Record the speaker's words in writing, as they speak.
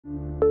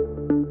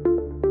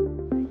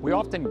We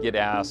often get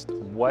asked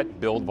what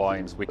build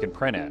volumes we can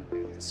print at.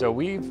 So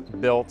we've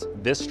built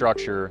this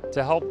structure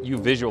to help you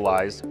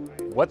visualize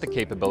what the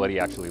capability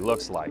actually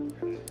looks like.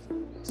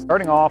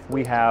 Starting off,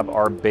 we have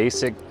our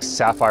basic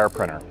Sapphire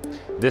printer.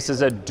 This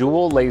is a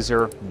dual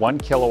laser 1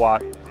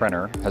 kilowatt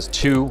printer, has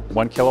two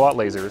 1 kilowatt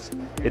lasers.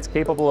 It's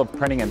capable of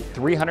printing in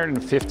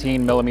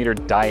 315 millimeter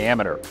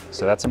diameter,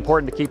 so that's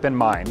important to keep in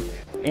mind.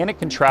 And it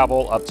can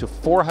travel up to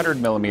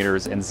 400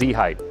 millimeters in Z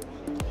height.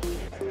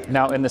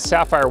 Now in the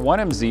Sapphire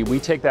 1MZ, we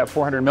take that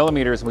 400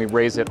 millimeters and we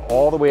raise it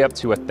all the way up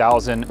to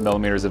 1,000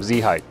 millimeters of Z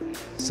height.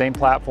 Same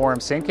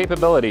platform, same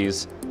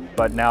capabilities,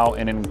 but now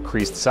an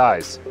increased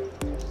size.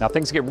 Now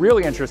things get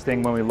really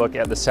interesting when we look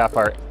at the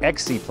Sapphire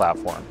XC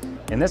platform.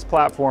 In this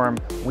platform,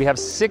 we have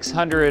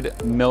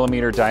 600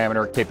 millimeter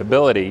diameter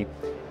capability,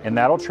 and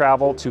that'll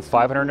travel to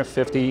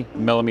 550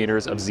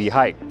 millimeters of Z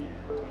height.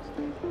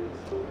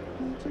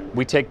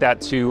 We take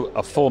that to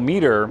a full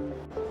meter,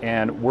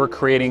 and we're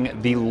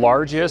creating the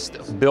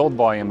largest build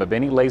volume of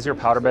any laser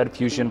powder bed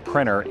fusion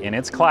printer in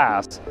its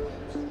class,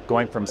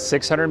 going from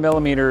 600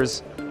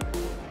 millimeters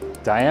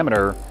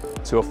diameter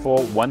to a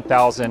full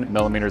 1,000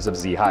 millimeters of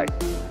Z height.